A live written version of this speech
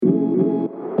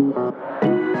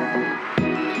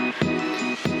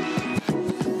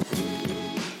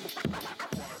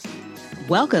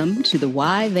Welcome to the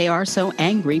Why They Are So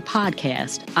Angry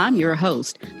podcast. I'm your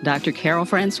host, Dr. Carol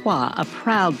Francois, a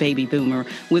proud baby boomer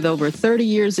with over 30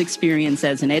 years experience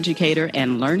as an educator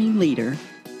and learning leader.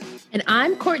 And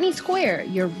I'm Courtney Square,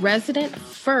 your resident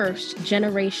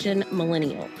first-generation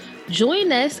millennial.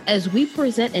 Join us as we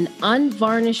present an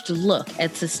unvarnished look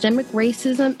at systemic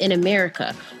racism in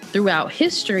America throughout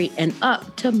history and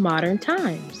up to modern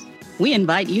times. We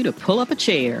invite you to pull up a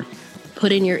chair,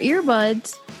 put in your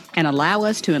earbuds, and allow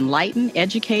us to enlighten,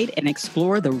 educate, and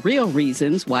explore the real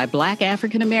reasons why Black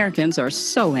African Americans are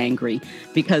so angry.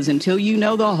 Because until you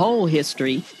know the whole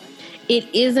history, it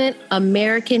isn't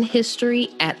American history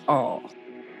at all.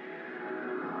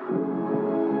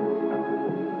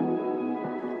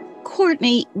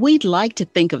 Courtney, we'd like to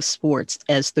think of sports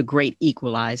as the great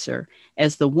equalizer,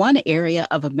 as the one area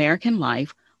of American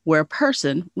life where a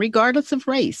person, regardless of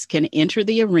race, can enter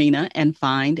the arena and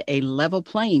find a level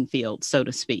playing field, so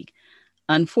to speak.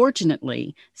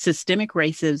 Unfortunately, systemic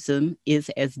racism is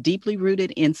as deeply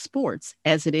rooted in sports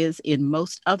as it is in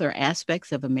most other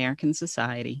aspects of American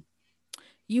society.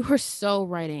 You are so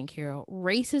right, Aunt Carol.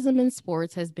 Racism in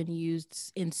sports has been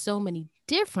used in so many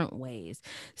different ways,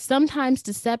 sometimes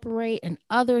to separate and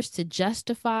others to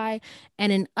justify,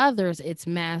 and in others, it's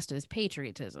masked as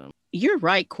patriotism. You're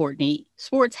right, Courtney.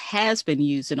 Sports has been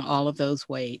used in all of those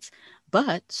ways,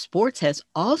 but sports has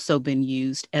also been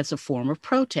used as a form of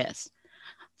protest.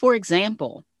 For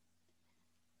example,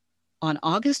 on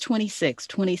August 26,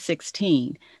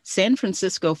 2016, San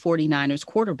Francisco 49ers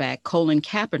quarterback Colin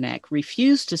Kaepernick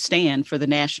refused to stand for the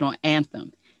national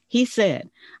anthem. He said,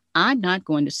 "I'm not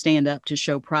going to stand up to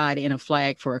show pride in a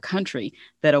flag for a country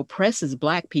that oppresses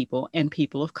Black people and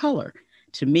people of color.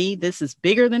 To me, this is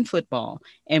bigger than football,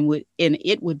 and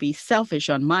it would be selfish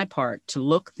on my part to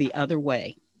look the other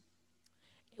way."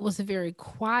 It was a very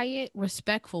quiet,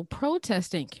 respectful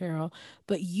protest, Aunt Carol,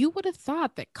 but you would have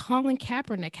thought that Colin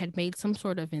Kaepernick had made some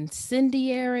sort of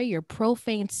incendiary or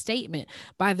profane statement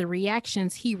by the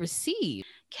reactions he received.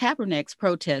 Kaepernick's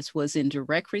protest was in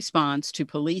direct response to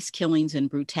police killings and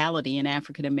brutality in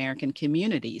African American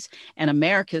communities and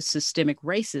America's systemic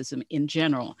racism in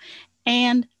general,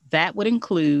 and that would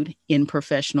include in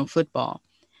professional football.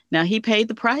 Now, he paid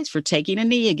the price for taking a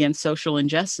knee against social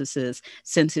injustices,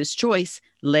 since his choice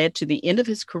led to the end of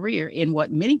his career in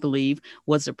what many believe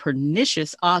was a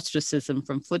pernicious ostracism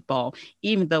from football,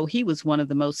 even though he was one of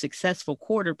the most successful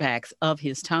quarterbacks of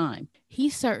his time.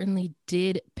 He certainly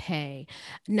did pay.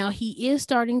 Now, he is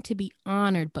starting to be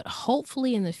honored, but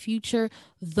hopefully in the future,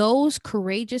 those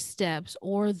courageous steps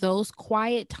or those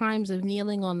quiet times of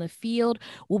kneeling on the field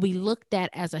will be looked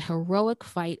at as a heroic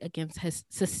fight against his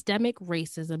systemic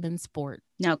racism in sport.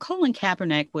 Now, Colin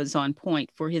Kaepernick was on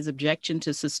point for his objection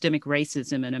to systemic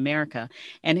racism in America,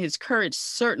 and his courage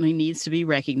certainly needs to be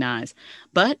recognized.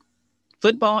 But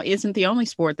football isn't the only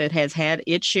sport that has had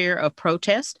its share of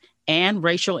protest and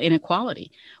racial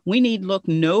inequality. We need look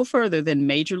no further than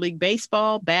Major League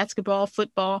Baseball, basketball,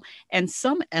 football, and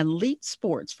some elite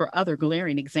sports for other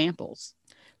glaring examples.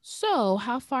 So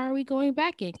how far are we going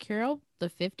back, Aunt Carol? The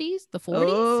 50s, the 40s?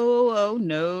 Oh,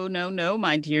 no,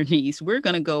 my dear niece. We're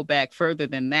going to go back further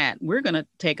than that. We're going to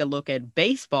take a look at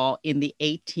baseball in the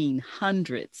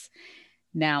 1800s.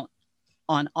 Now,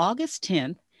 on August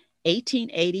 10th,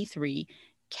 1883,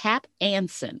 Cap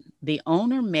Anson, the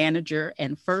owner, manager,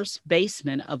 and first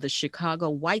baseman of the Chicago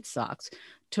White Sox,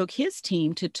 took his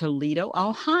team to Toledo,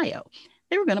 Ohio.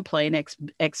 They were going to play an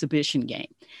exhibition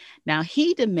game. Now,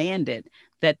 he demanded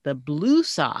that the Blue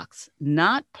Sox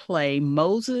not play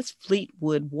Moses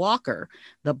Fleetwood Walker,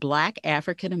 the Black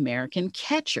African-American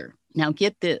catcher. Now,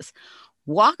 get this.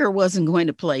 Walker wasn't going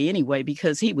to play anyway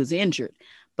because he was injured.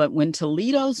 But when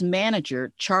Toledo's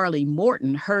manager, Charlie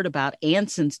Morton, heard about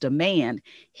Anson's demand,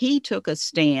 he took a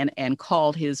stand and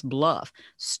called his bluff,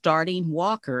 starting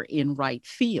Walker in right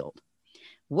field.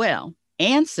 Well,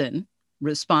 Anson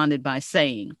responded by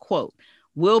saying, quote,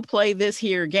 "We'll play this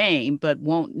here game, but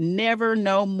won't never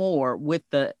no more with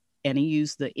the," and he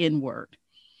used the N-word.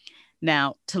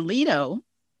 Now, Toledo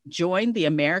joined the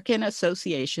American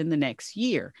Association the next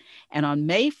year, and on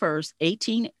May 1st,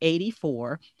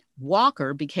 1884,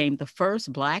 Walker became the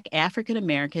first Black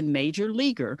African-American major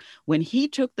leaguer when he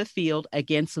took the field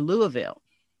against Louisville.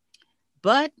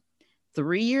 But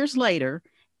 3 years later,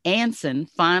 Anson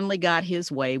finally got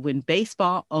his way when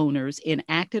baseball owners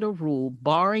enacted a rule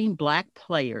barring Black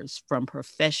players from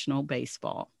professional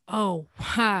baseball. Oh,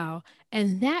 wow.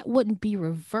 And that wouldn't be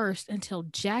reversed until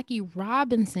Jackie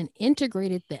Robinson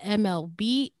integrated the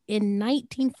MLB in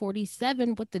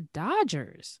 1947 with the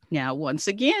Dodgers. Now, once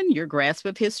again, your grasp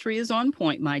of history is on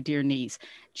point, my dear niece.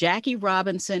 Jackie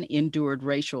Robinson endured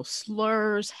racial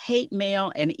slurs, hate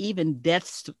mail, and even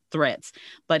death threats,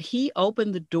 but he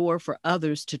opened the door for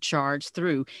others to charge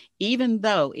through, even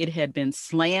though it had been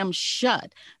slammed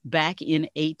shut back in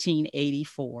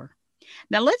 1884.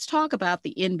 Now let's talk about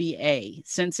the NBA,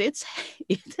 since it's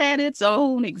had its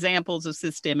own examples of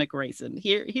systemic racism.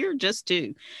 Here are just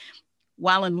two.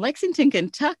 While in Lexington,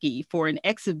 Kentucky, for an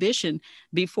exhibition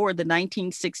before the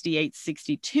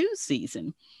 1968-62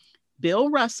 season, Bill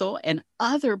Russell and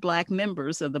other Black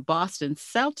members of the Boston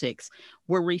Celtics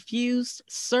were refused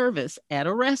service at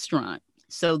a restaurant,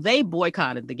 so they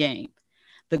boycotted the game.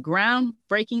 The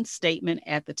groundbreaking statement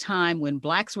at the time when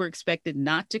Blacks were expected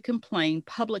not to complain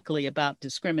publicly about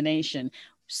discrimination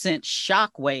sent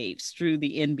shockwaves through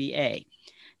the NBA.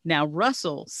 Now,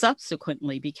 Russell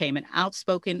subsequently became an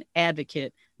outspoken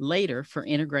advocate later for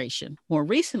integration. More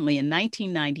recently, in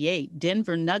 1998,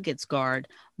 Denver Nuggets guard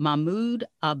Mahmoud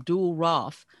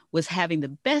Abdul-Rauf was having the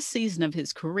best season of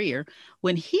his career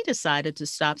when he decided to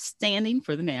stop standing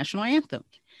for the national anthem.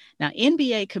 Now,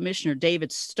 NBA Commissioner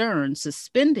David Stern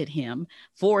suspended him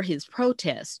for his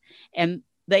protest, and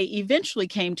they eventually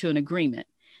came to an agreement.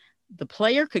 The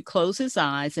player could close his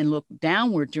eyes and look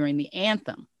downward during the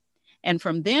anthem. And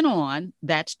from then on,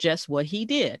 that's just what he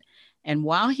did. And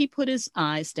while he put his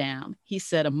eyes down, he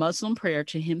said a Muslim prayer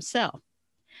to himself.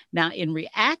 Now, in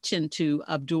reaction to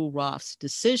Abdul-Rauf's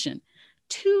decision,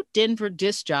 two Denver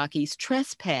disc jockeys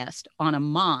trespassed on a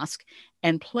mosque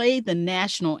and played the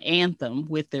national anthem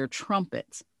with their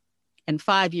trumpets. And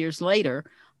 5 years later,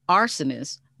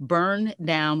 arsonists burned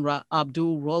down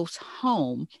Abdul-Rauf's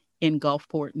home in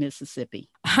Gulfport, Mississippi.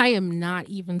 I am not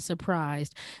even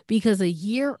surprised because a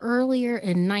year earlier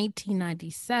in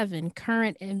 1997,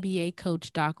 current NBA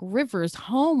coach Doc Rivers'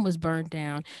 home was burned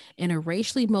down in a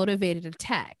racially motivated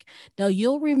attack. Now,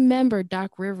 you'll remember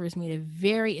Doc Rivers made a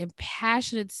very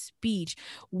impassioned speech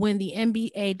when the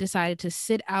NBA decided to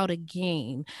sit out a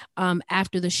game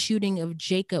after the shooting of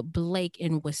Jacob Blake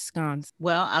in Wisconsin.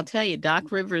 Well, I'll tell you,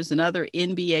 Doc Rivers and other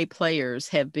NBA players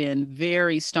have been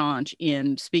very staunch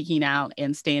in speaking out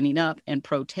and standing up and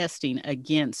protesting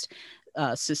against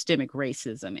systemic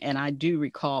racism. And I do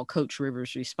recall Coach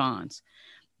Rivers' response.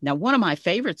 Now, one of my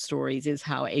favorite stories is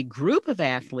how a group of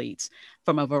athletes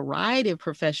from a variety of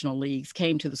professional leagues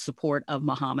came to the support of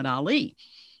Muhammad Ali.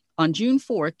 On June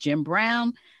 4th, Jim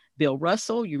Brown, Bill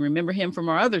Russell, you remember him from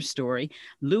our other story,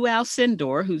 Lou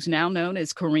Alcindor, who's now known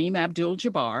as Kareem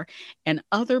Abdul-Jabbar, and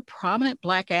other prominent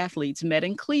Black athletes met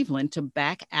in Cleveland to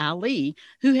back Ali,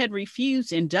 who had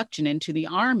refused induction into the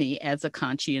Army as a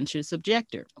conscientious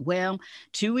objector. Well,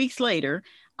 2 weeks later,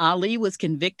 Ali was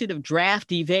convicted of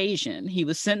draft evasion. He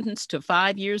was sentenced to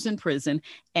 5 years in prison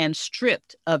and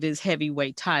stripped of his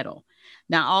heavyweight title.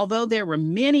 Now, although there were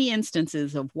many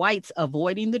instances of whites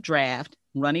avoiding the draft,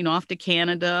 running off to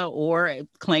Canada, or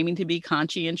claiming to be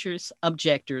conscientious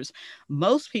objectors,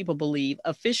 most people believe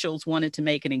officials wanted to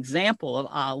make an example of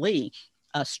Ali,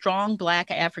 a strong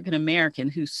Black African American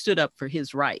who stood up for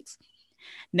his rights.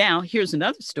 Now, here's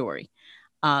another story.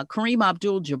 Kareem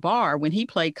Abdul-Jabbar, when he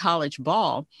played college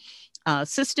ball,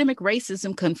 systemic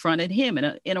racism confronted him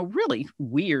in a really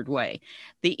weird way.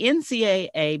 The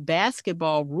NCAA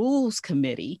Basketball Rules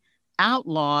Committee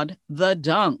outlawed the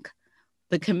dunk.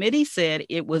 The committee said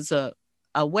it was a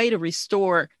way to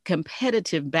restore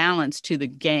competitive balance to the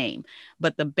game,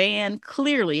 but the ban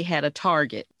clearly had a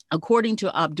target. According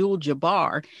to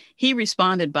Abdul-Jabbar, he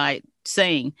responded by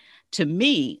saying, "To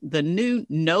me, the new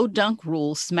no dunk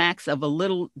rule smacks of a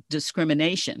little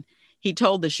discrimination." He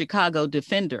told the Chicago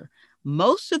Defender,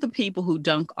 "Most of the people who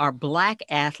dunk are Black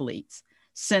athletes."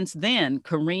 Since then,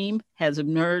 Kareem has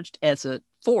emerged as a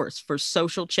force for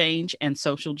social change and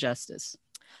social justice.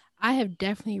 I have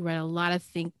definitely read a lot of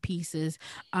think pieces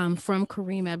from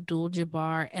Kareem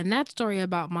Abdul-Jabbar, and that story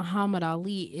about Muhammad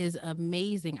Ali is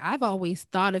amazing. I've always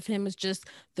thought of him as just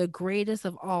the greatest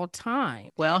of all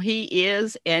time. Well, he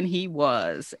is and he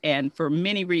was, and for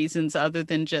many reasons other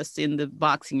than just in the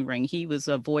boxing ring. He was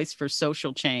a voice for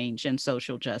social change and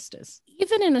social justice.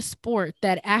 Even in a sport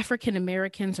that African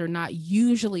Americans are not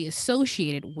usually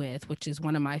associated with, which is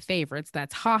one of my favorites,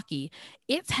 that's hockey,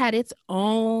 it's had its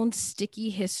own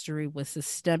sticky history history with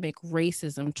systemic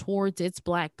racism towards its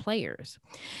Black players.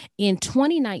 In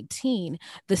 2019,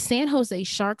 the San Jose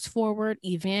Sharks forward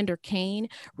Evander Kane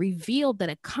revealed that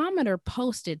a commenter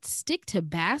posted "stick to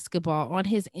basketball" on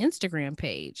his Instagram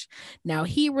page. Now,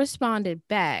 he responded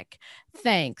back,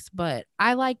 "Thanks, but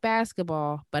I like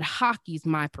basketball, but hockey's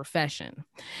my profession."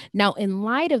 Now, in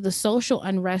light of the social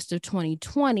unrest of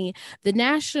 2020, the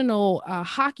National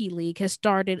Hockey League has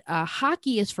started a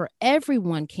Hockey is for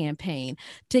Everyone campaign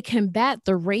to combat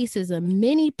the racism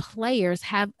many players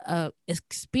have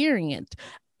experienced,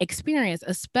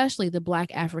 especially the Black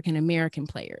African American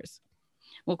players.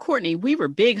 Well, Courtney, we were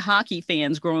big hockey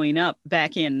fans growing up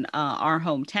back in our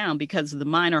hometown because of the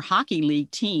minor hockey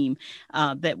league team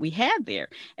that we had there.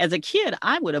 As a kid,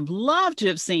 I would have loved to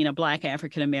have seen a Black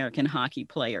African American hockey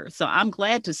player. So I'm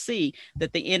glad to see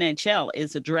that the NHL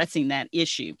is addressing that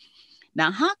issue. Now,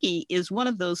 hockey is one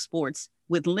of those sports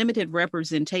with limited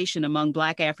representation among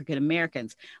Black African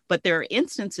Americans, but there are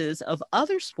instances of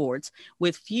other sports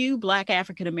with few Black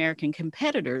African American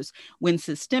competitors when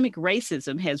systemic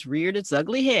racism has reared its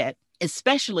ugly head,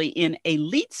 especially in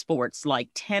elite sports like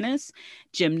tennis,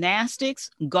 gymnastics,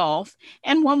 golf,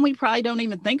 and one we probably don't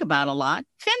even think about a lot,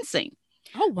 fencing.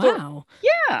 Oh, wow.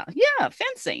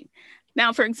 Fencing.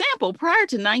 Now, for example, prior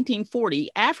to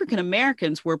 1940, African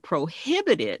Americans were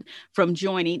prohibited from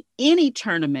joining any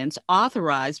tournaments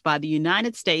authorized by the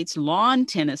United States Lawn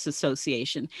Tennis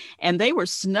Association, and they were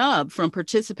snubbed from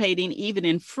participating even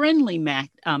in friendly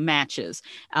matches,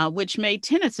 which made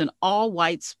tennis an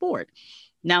all-white sport.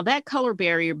 Now, that color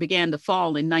barrier began to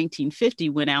fall in 1950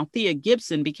 when Althea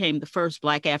Gibson became the first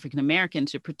Black African American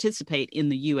to participate in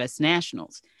the U.S.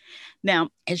 Nationals. Now,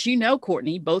 as you know,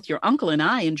 Courtney, both your uncle and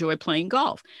I enjoy playing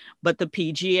golf, but the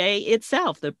PGA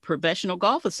itself, the Professional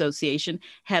Golf Association,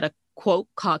 had a, quote,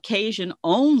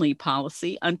 Caucasian-only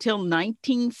policy until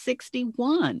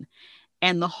 1961.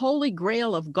 And the holy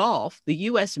grail of golf, the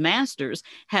U.S. Masters,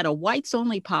 had a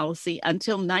whites-only policy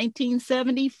until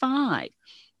 1975.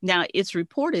 Now, it's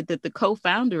reported that the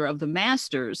co-founder of the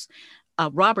Masters,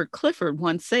 Robert Clifford,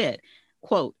 once said,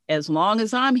 quote, "As long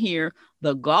as I'm here,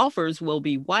 the golfers will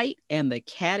be white and the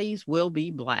caddies will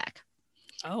be Black."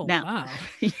 Oh, now, wow.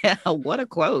 Yeah, what a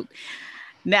quote.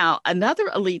 Now, another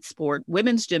elite sport,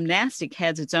 women's gymnastics,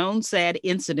 has its own sad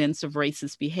incidents of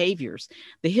racist behaviors.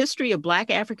 The history of Black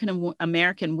African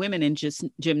American women in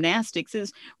gymnastics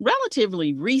is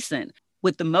relatively recent,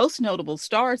 with the most notable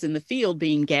stars in the field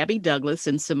being Gabby Douglas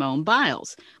and Simone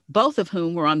Biles, both of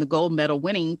whom were on the gold medal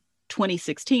winning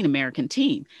 2016 American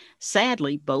team.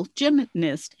 Sadly, both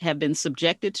gymnasts have been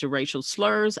subjected to racial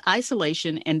slurs,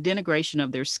 isolation, and denigration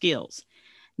of their skills.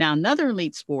 Now, another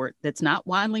elite sport that's not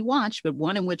widely watched, but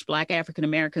one in which Black African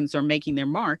Americans are making their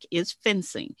mark, is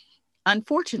fencing.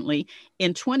 Unfortunately,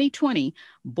 in 2020,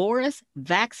 Boris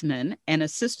Vaxman, an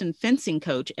assistant fencing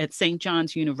coach at St.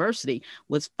 John's University,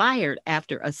 was fired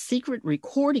after a secret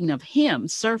recording of him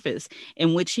surfaced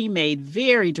in which he made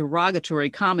very derogatory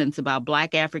comments about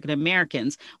Black African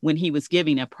Americans when he was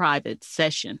giving a private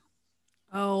session.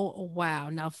 Oh, wow.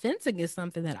 Now, fencing is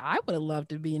something that I would have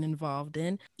loved to be involved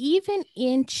in. Even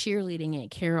in cheerleading,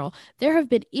 Aunt Carol, there have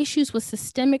been issues with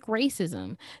systemic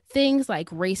racism. Things like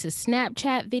racist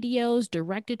Snapchat videos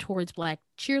directed towards Black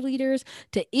cheerleaders,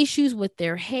 to issues with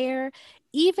their hair.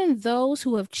 Even those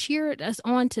who have cheered us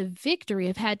on to victory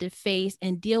have had to face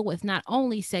and deal with not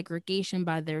only segregation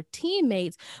by their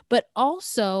teammates, but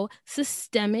also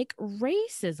systemic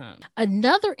racism.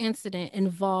 Another incident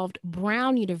involved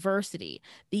Brown University.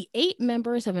 The 8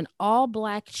 members of an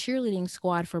all-Black cheerleading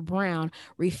squad for Brown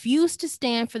refused to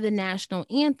stand for the national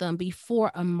anthem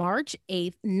before a March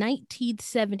 8,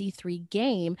 1973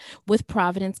 game with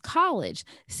Providence College,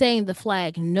 saying the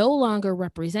flag no longer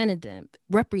represented them.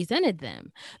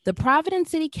 The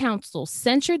Providence City Council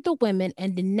censured the women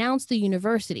and denounced the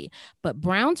university, but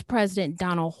Brown's president,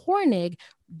 Donald Hornig,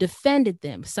 defended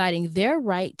them, citing their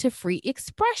right to free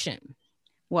expression.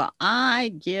 Well,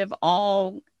 I give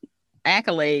all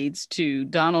accolades to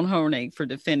Donald Hornig for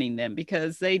defending them,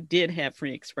 because they did have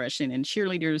free expression, and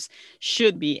cheerleaders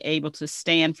should be able to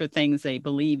stand for things they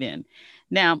believe in.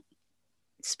 Now,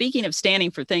 speaking of standing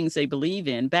for things they believe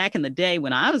in, back in the day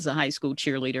when I was a high school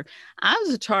cheerleader, I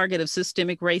was a target of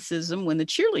systemic racism when the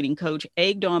cheerleading coach,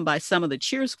 egged on by some of the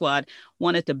cheer squad,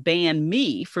 wanted to ban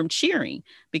me from cheering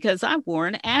because I wore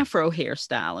an Afro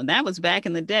hairstyle. And that was back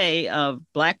in the day of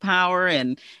Black power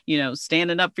and,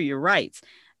 standing up for your rights.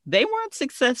 They weren't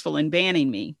successful in banning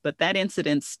me, but that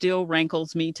incident still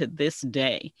rankles me to this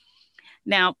day.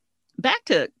 Now, back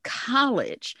to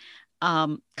college.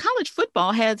 college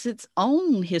football has its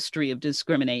own history of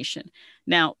discrimination.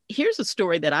 Now, here's a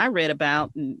story that I read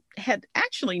about and had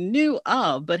actually knew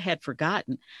of, but had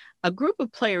forgotten. A group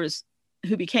of players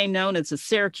who became known as the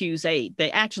Syracuse Eight, they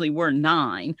actually were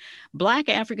 9 Black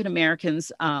African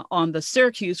Americans on the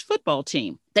Syracuse football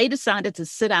team. They decided to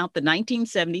sit out the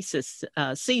 1970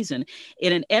 season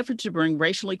in an effort to bring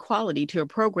racial equality to a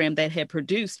program that had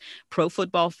produced pro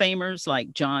football famers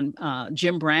like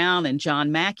Jim Brown and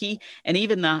John Mackey, and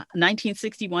even the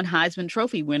 1961 Heisman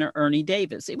Trophy winner Ernie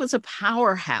Davis. It was a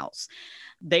powerhouse.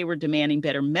 They were demanding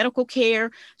better medical care,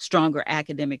 stronger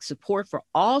academic support for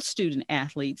all student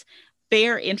athletes,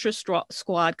 fair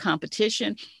intra-squad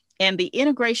competition, and the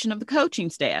integration of the coaching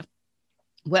staff.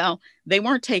 Well, they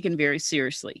weren't taken very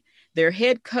seriously. Their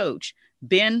head coach,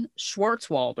 Ben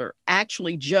Schwartzwalder,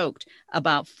 actually joked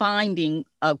about finding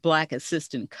a Black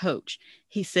assistant coach.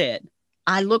 He said,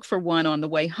 "I looked for one on the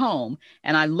way home,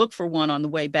 and I looked for one on the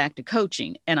way back to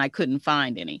coaching, and I couldn't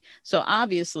find any." So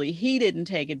obviously he didn't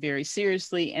take it very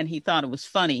seriously, and he thought it was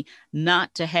funny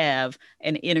not to have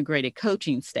an integrated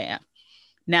coaching staff.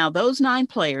 Now, those 9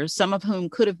 players, some of whom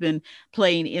could have been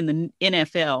playing in the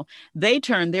NFL, they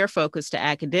turned their focus to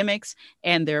academics,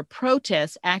 and their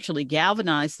protests actually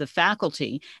galvanized the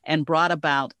faculty and brought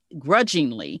about,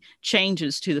 grudgingly,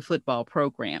 changes to the football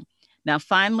program. Now,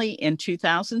 finally, in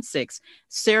 2006,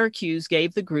 Syracuse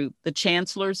gave the group the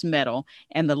Chancellor's Medal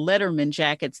and the Letterman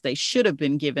jackets they should have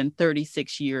been given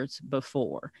 36 years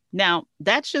before. Now,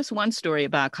 that's just one story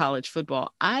about college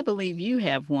football. I believe you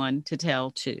have one to tell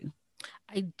too.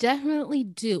 I definitely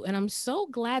do. And I'm so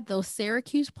glad those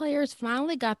Syracuse players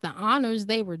finally got the honors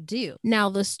they were due. Now,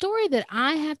 the story that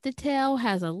I have to tell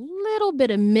has a little bit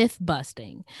of myth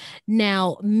busting.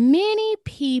 Now, many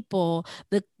people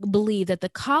believe that the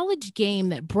college game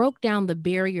that broke down the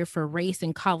barrier for race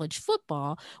in college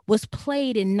football was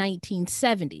played in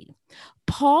 1970.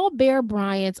 Paul Bear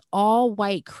Bryant's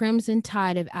all-white Crimson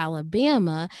Tide of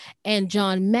Alabama and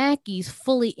John Mackey's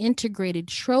fully integrated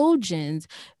Trojans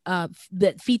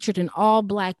that featured an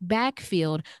all-black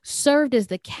backfield served as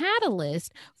the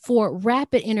catalyst for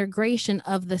rapid integration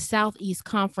of the Southeast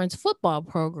Conference football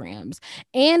programs.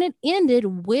 And it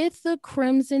ended with the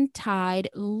Crimson Tide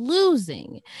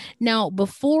losing. Now,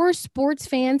 before sports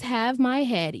fans have my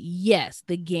head, yes,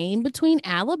 the game between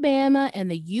Alabama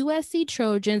and the USC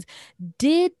Trojans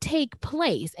did take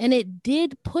place, and it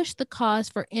did push the cause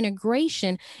for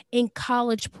integration in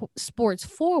college sports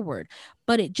forward,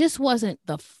 but it just wasn't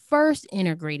the first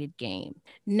integrated game.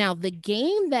 Now, the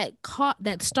game that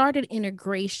started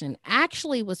integration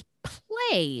actually was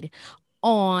played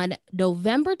on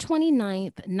November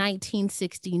 29th,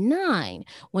 1969,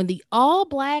 when the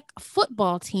all-black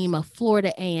football team of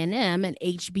Florida A&M and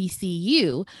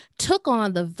HBCU took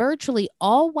on the virtually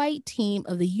all-white team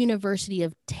of the University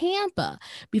of Tampa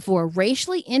before a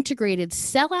racially integrated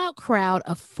sellout crowd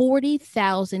of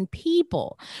 40,000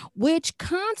 people, which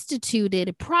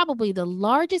constituted probably the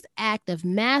largest act of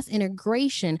mass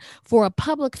integration for a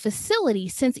public facility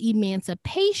since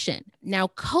emancipation. Now,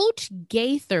 Coach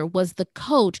Gaither was the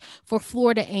coach for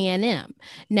Florida A&M.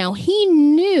 Now, he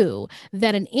knew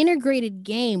that an integrated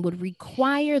game would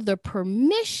require the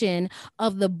permission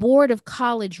of the Board of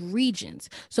College Regents.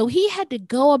 So he had to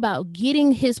go about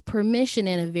getting his permission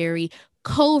in a very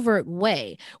covert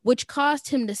way, which caused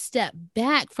him to step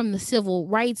back from the civil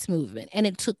rights movement. And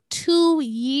it took 2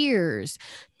 years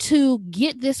to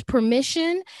get this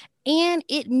permission, and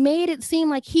it made it seem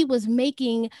like he was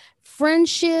making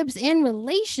friendships and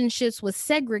relationships with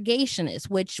segregationists,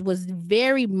 which was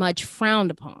very much frowned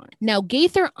upon. Now,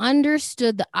 Gaither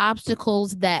understood the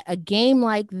obstacles that a game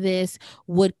like this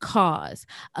would cause.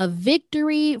 A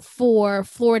victory for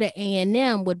Florida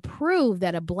A&M would prove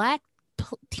that a black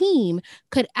team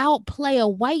could outplay a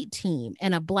white team,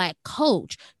 and a black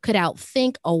coach could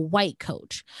outthink a white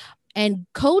coach. And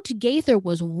Coach Gaither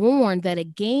was warned that a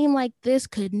game like this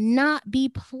could not be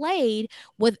played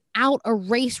without a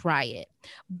race riot.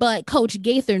 But Coach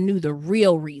Gaither knew the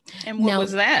real reason. And what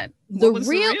was that? What was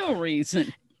the real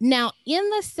reason? Now, in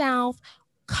the South,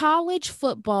 college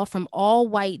football from all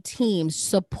white teams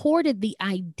supported the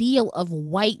ideal of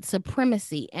white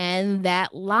supremacy and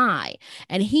that lie.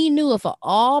 And he knew if an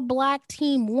all black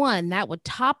team won, that would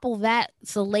topple that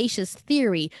salacious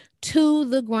theory to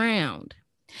the ground.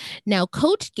 Now,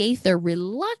 Coach Gaither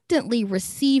reluctantly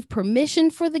received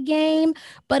permission for the game,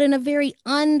 but in a very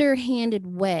underhanded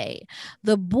way.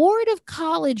 The Board of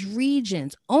College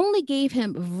Regents only gave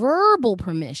him verbal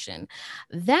permission.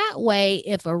 That way,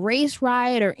 if a race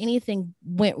riot or anything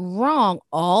went wrong,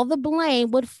 all the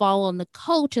blame would fall on the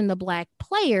coach and the black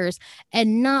players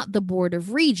and not the Board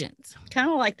of Regents. Kind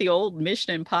of like the old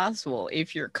Mission Impossible.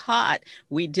 If you're caught,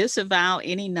 we disavow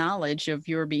any knowledge of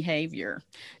your behavior.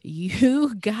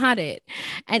 You got it.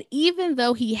 And even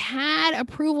though he had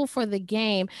approval for the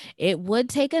game, it would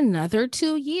take another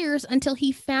 2 years until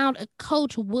he found a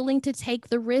coach willing to take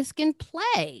the risk and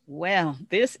play. Well,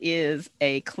 this is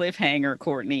a cliffhanger,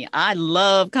 Courtney. I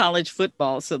love college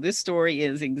football, so this story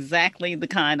is exactly the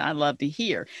kind I love to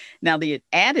hear. Now, the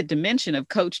added dimension of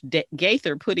Coach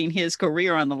Gaither putting his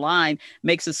career on the line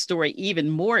makes the story even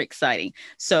more exciting.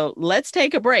 So let's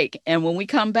take a break. And when we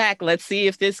come back, let's see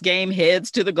if this game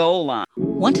heads to the goal line.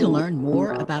 Want to learn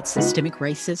more about systemic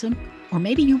racism? Or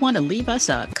maybe you want to leave us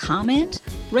a comment,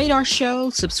 rate our show,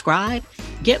 subscribe,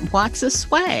 get Watts of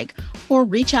swag, or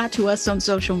reach out to us on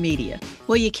social media?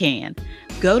 Well, you can.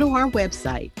 Go to our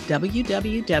website,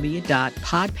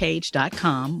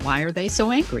 www.podpage.com, Why Are They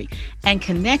So Angry, and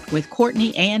connect with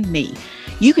Courtney and me.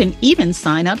 You can even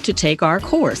sign up to take our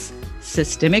course,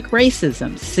 Systemic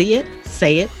Racism, See It,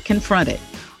 Say It, Confront It.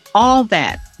 All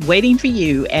that waiting for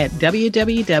you at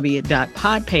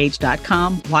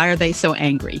www.podpage.com, Why Are They So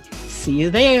Angry? See you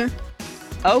there.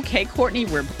 Okay, Courtney,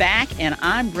 we're back, and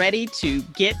I'm ready to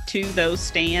get to those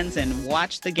stands and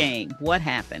watch the game. What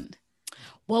happened?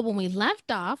 Well, when we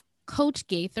left off, Coach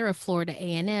Gaither of Florida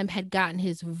A&M had gotten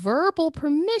his verbal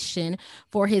permission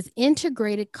for his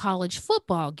integrated college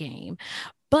football game.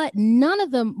 But none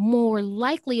of the more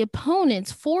likely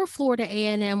opponents for Florida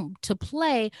A&M to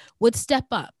play would step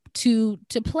up to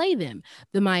play them.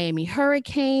 The Miami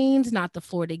Hurricanes, not the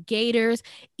Florida Gators,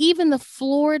 even the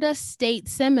Florida State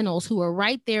Seminoles, who are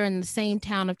right there in the same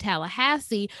town of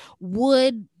Tallahassee,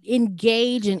 would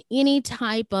engage in any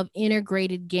type of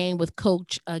integrated game with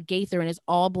Coach Gaither and his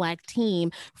all-black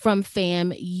team from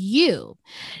FAMU.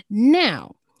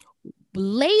 Now,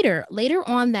 later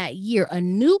on that year, a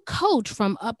new coach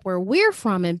from up where we're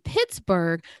from in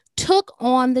Pittsburgh took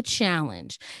on the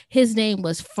challenge. His name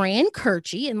was Fran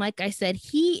Kirchie, and like I said,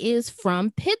 he is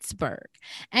from Pittsburgh,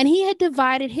 and he had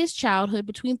divided his childhood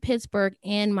between Pittsburgh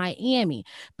and Miami,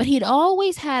 but he'd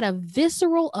always had a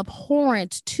visceral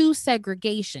abhorrence to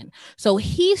segregation. So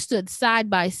he stood side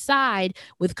by side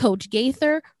with Coach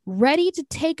Gaither, ready to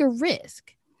take a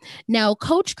risk. Now,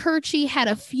 Coach Kirchie had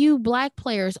a few black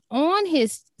players on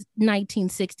his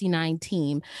 1969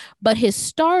 team, but his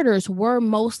starters were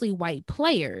mostly white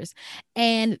players.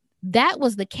 And that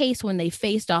was the case when they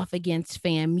faced off against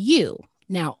FAMU.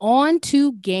 Now, on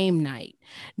to game night.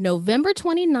 November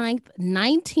 29th,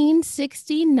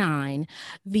 1969,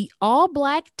 the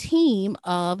all-black team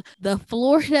of the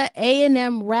Florida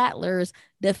A&M Rattlers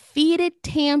defeated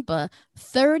Tampa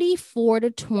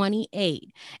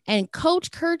 34-28. And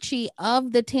Coach Kirchie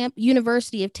of the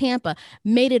University of Tampa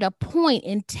made it a point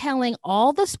in telling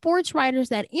all the sports writers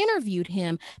that interviewed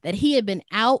him that he had been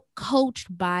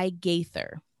out-coached by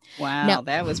Gaither. Wow, now,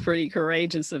 that was pretty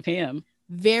courageous of him.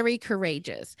 Very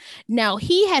courageous. Now,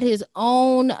 he had his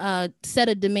own set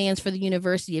of demands for the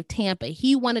University of Tampa.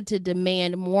 He wanted to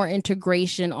demand more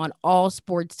integration on all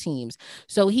sports teams.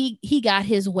 So he got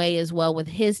his way as well with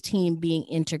his team being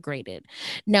integrated.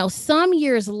 Now, some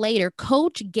years later,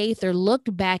 Coach Gaither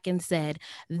looked back and said,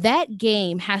 that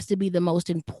game has to be the most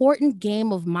important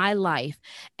game of my life.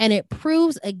 And it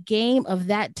proves a game of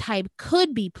that type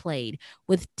could be played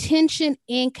with tension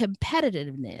and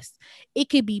competitiveness. It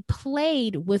could be played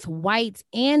with whites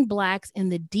and blacks in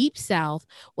the Deep South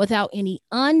without any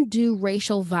undue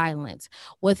racial violence,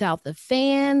 without the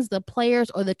fans, the players,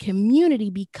 or the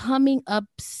community becoming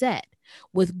upset,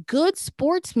 with good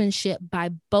sportsmanship by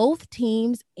both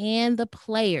teams and the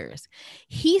players.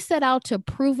 He set out to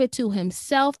prove it to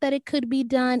himself that it could be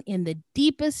done in the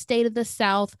deepest state of the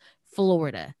South,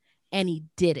 Florida, and he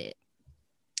did it.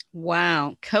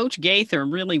 Wow. Coach Gaither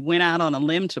really went out on a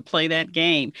limb to play that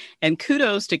game. And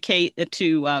kudos to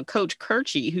Coach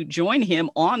Kirchie, who joined him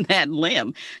on that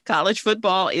limb. College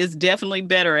football is definitely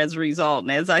better as a result.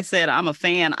 And as I said, I'm a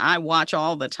fan. I watch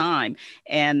all the time.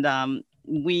 And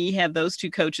we have those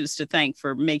two coaches to thank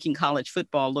for making college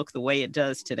football look the way it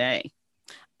does today.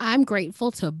 I'm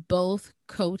grateful to both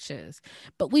coaches.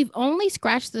 But we've only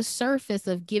scratched the surface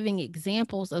of giving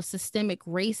examples of systemic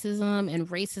racism and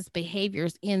racist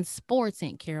behaviors in sports,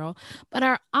 Aunt Carol. But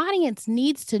our audience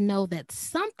needs to know that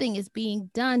something is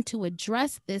being done to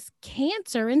address this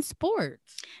cancer in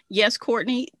sports. Yes,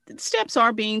 Courtney, steps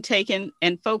are being taken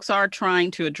and folks are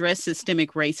trying to address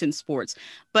systemic race in sports.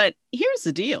 But here's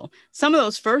the deal. Some of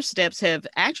those first steps have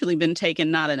actually been taken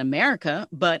not in America,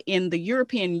 but in the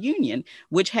European Union,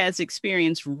 which has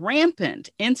experienced rampant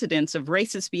incidents of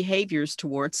racist behaviors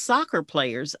towards soccer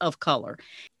players of color.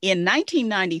 In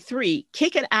 1993,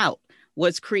 Kick It Out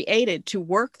was created to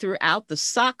work throughout the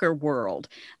soccer world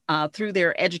through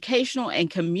their educational and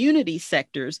community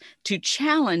sectors to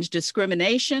challenge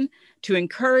discrimination, to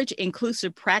encourage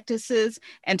inclusive practices,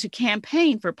 and to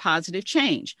campaign for positive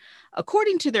change.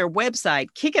 According to their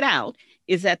website, Kick It Out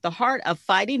is at the heart of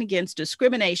fighting against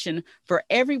discrimination for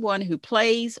everyone who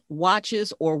plays,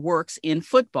 watches, or works in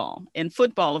football. And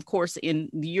football, of course, in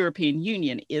the European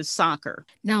Union is soccer.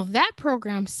 Now, that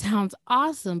program sounds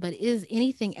awesome, but is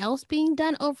anything else being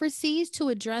done overseas to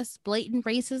address blatant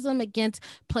racism against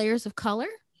players of color?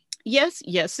 Yes,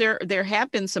 there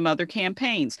have been some other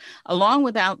campaigns. Along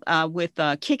with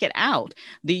Kick It Out,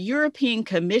 the European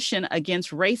Commission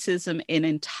Against Racism and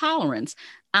Intolerance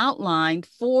outlined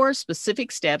 4 specific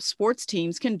steps sports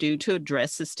teams can do to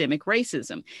address systemic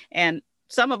racism. And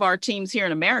some of our teams here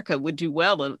in America would do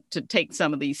well to take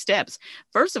some of these steps.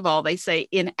 First of all, they say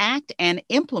enact and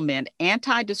implement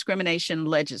anti-discrimination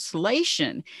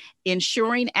legislation,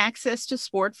 ensuring access to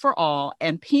sport for all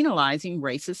and penalizing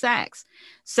racist acts.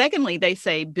 Secondly, they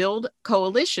say build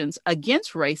coalitions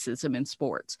against racism in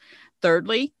sports.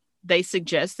 Thirdly, they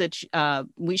suggest that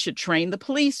we should train the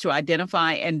police to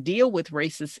identify and deal with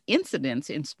racist incidents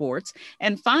in sports.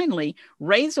 And finally,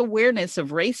 raise awareness of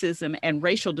racism and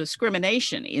racial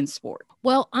discrimination in sport.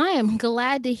 Well, I am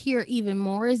glad to hear even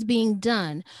more is being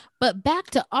done. But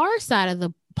back to our side of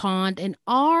the pond and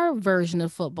our version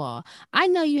of football. I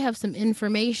know you have some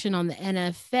information on the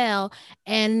NFL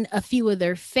and a few of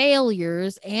their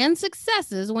failures and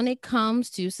successes when it comes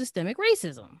to systemic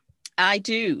racism. I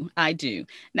do.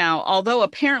 Now, although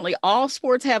apparently all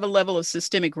sports have a level of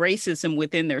systemic racism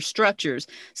within their structures,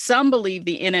 some believe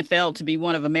the NFL to be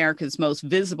one of America's most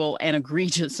visible and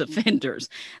egregious offenders.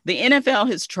 The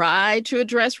NFL has tried to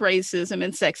address racism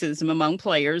and sexism among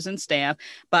players and staff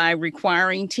by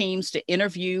requiring teams to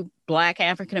interview Black,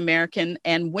 African American,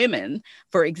 and women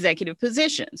for executive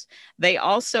positions. They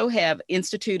also have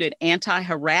instituted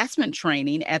anti-harassment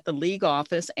training at the league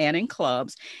office and in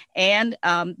clubs, and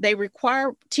they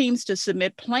require teams to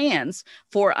submit plans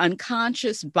for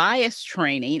unconscious bias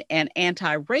training and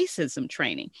anti-racism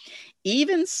training.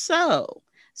 Even so,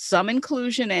 some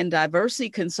inclusion and diversity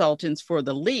consultants for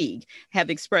the league have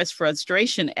expressed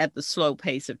frustration at the slow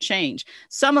pace of change.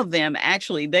 Some of them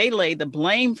actually, they lay the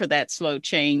blame for that slow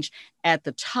change at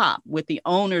the top with the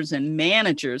owners and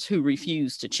managers who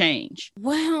refuse to change.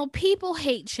 Well, people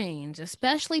hate change,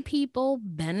 especially people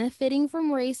benefiting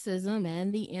from racism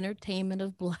and the entertainment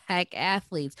of Black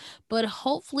athletes. But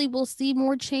hopefully we'll see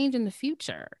more change in the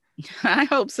future. I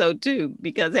hope so too,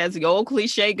 because as the old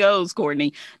cliche goes,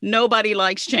 Courtney, nobody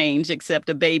likes change except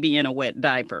a baby in a wet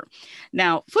diaper.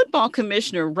 Now, football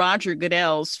commissioner Roger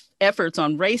Goodell's efforts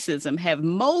on racism have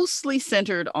mostly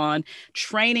centered on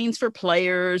trainings for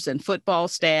players and football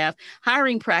staff,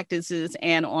 hiring practices,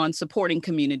 and on supporting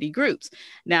community groups.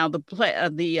 Now,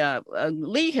 the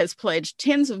league has pledged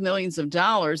tens of millions of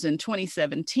dollars in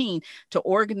 2017 to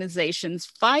organizations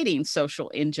fighting social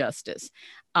injustice.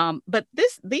 But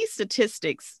these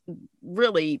statistics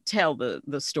really tell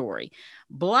the story.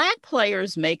 Black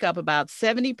players make up about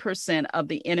 70% of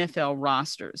the NFL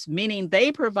rosters, meaning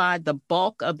they provide the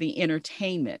bulk of the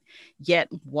entertainment, yet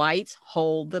whites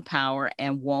hold the power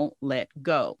and won't let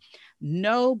go.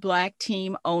 No Black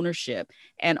team ownership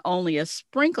and only a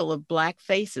sprinkle of Black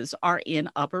faces are in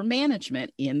upper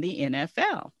management in the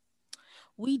NFL.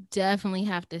 We definitely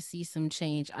have to see some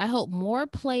change. I hope more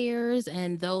players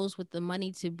and those with the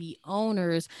money to be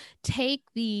owners take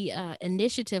the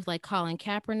initiative like Colin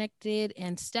Kaepernick did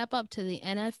and step up to the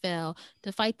NFL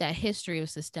to fight that history of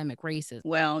systemic racism.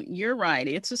 Well, you're right.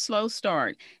 It's a slow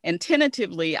start. And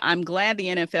tentatively, I'm glad the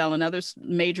NFL and other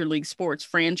major league sports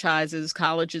franchises,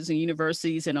 colleges and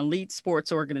universities and elite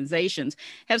sports organizations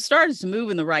have started to move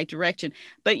in the right direction.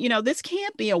 But, this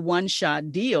can't be a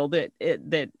one-shot deal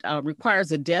that requires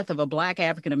the death of a Black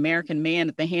African American man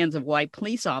at the hands of white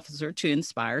police officer to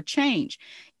inspire change.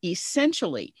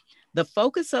 Essentially, the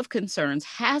focus of concerns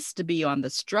has to be on the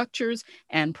structures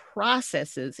and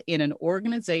processes in an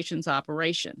organization's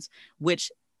operations,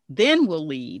 which then will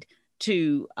lead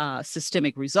to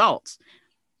systemic results.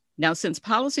 Now, since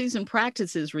policies and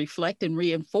practices reflect and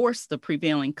reinforce the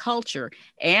prevailing culture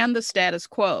and the status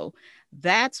quo,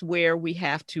 that's where we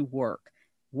have to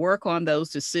work on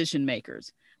those decision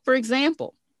makers. For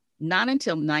example, not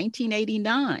until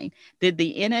 1989 did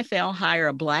the NFL hire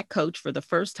a Black coach for the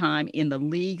first time in the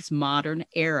league's modern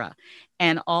era.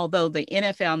 And although the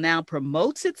NFL now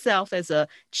promotes itself as a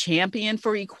champion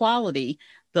for equality,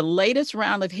 the latest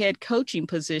round of head coaching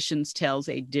positions tells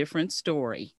a different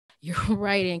story. You're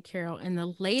right, Aunt Carol. In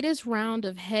the latest round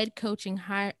of head coach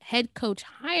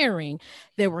hiring,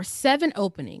 there were 7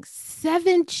 openings,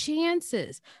 7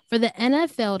 chances for the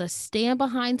NFL to stand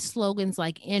behind slogans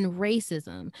like "End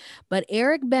Racism." But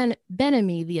Eric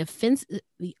Bieniemy, the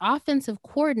offensive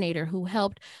coordinator who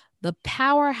helped the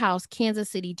powerhouse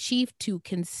Kansas City Chiefs to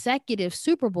consecutive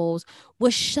Super Bowls,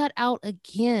 was shut out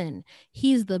again.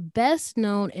 He's the best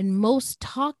known and most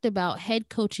talked about head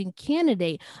coaching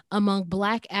candidate among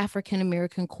Black African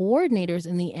American coordinators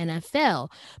in the NFL,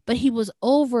 but he was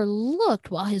overlooked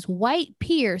while his white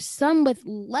peers, some with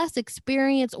less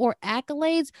experience or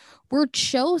accolades, were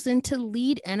chosen to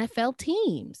lead NFL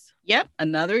teams. Yep,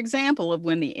 another example of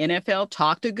when the NFL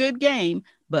talked a good game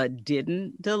but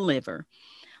didn't deliver.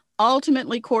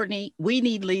 Ultimately, Courtney, we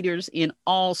need leaders in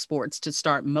all sports to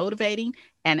start motivating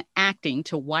and acting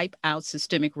to wipe out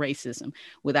systemic racism.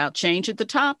 Without change at the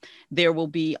top, there will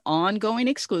be ongoing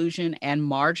exclusion and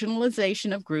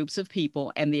marginalization of groups of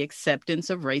people and the acceptance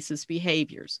of racist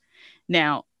behaviors.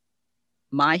 Now,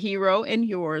 my hero and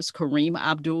yours, Kareem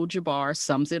Abdul-Jabbar,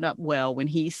 sums it up well when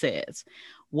he says,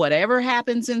 "Whatever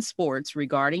happens in sports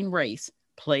regarding race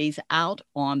plays out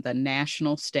on the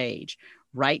national stage.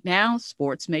 Right now,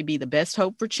 sports may be the best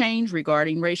hope for change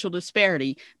regarding racial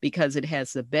disparity because it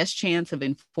has the best chance of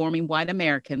informing white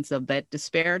Americans of that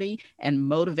disparity and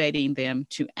motivating them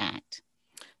to act."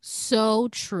 So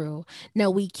true. Now,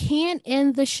 we can't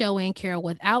end the show, Aunt Carol,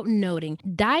 without noting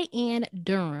Diane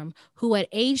Durham, who at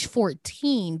age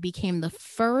 14 became the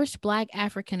first Black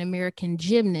African American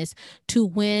gymnast to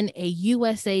win a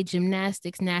USA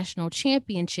Gymnastics National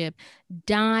Championship,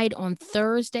 died on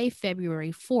Thursday,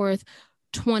 February 4th,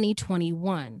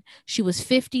 2021. She was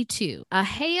 52. A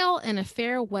hail and a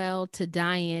farewell to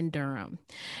Diane Durham.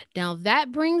 Now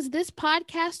that brings this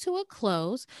podcast to a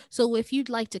close. So if you'd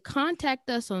like to contact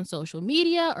us on social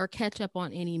media or catch up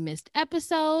on any missed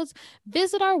episodes,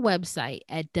 visit our website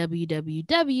at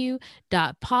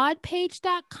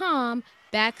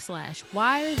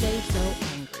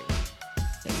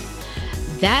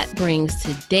www.podpage.com/whyaretheyssoangry. That brings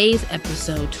today's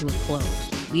episode to a close.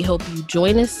 We hope you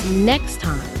join us next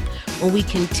time when we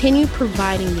continue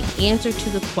providing the answer to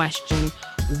the question,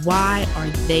 why are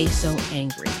they so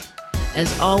angry?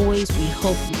 As always, we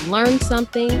hope you learned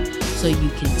something so you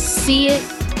can see it,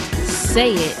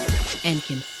 say it, and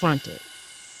confront it.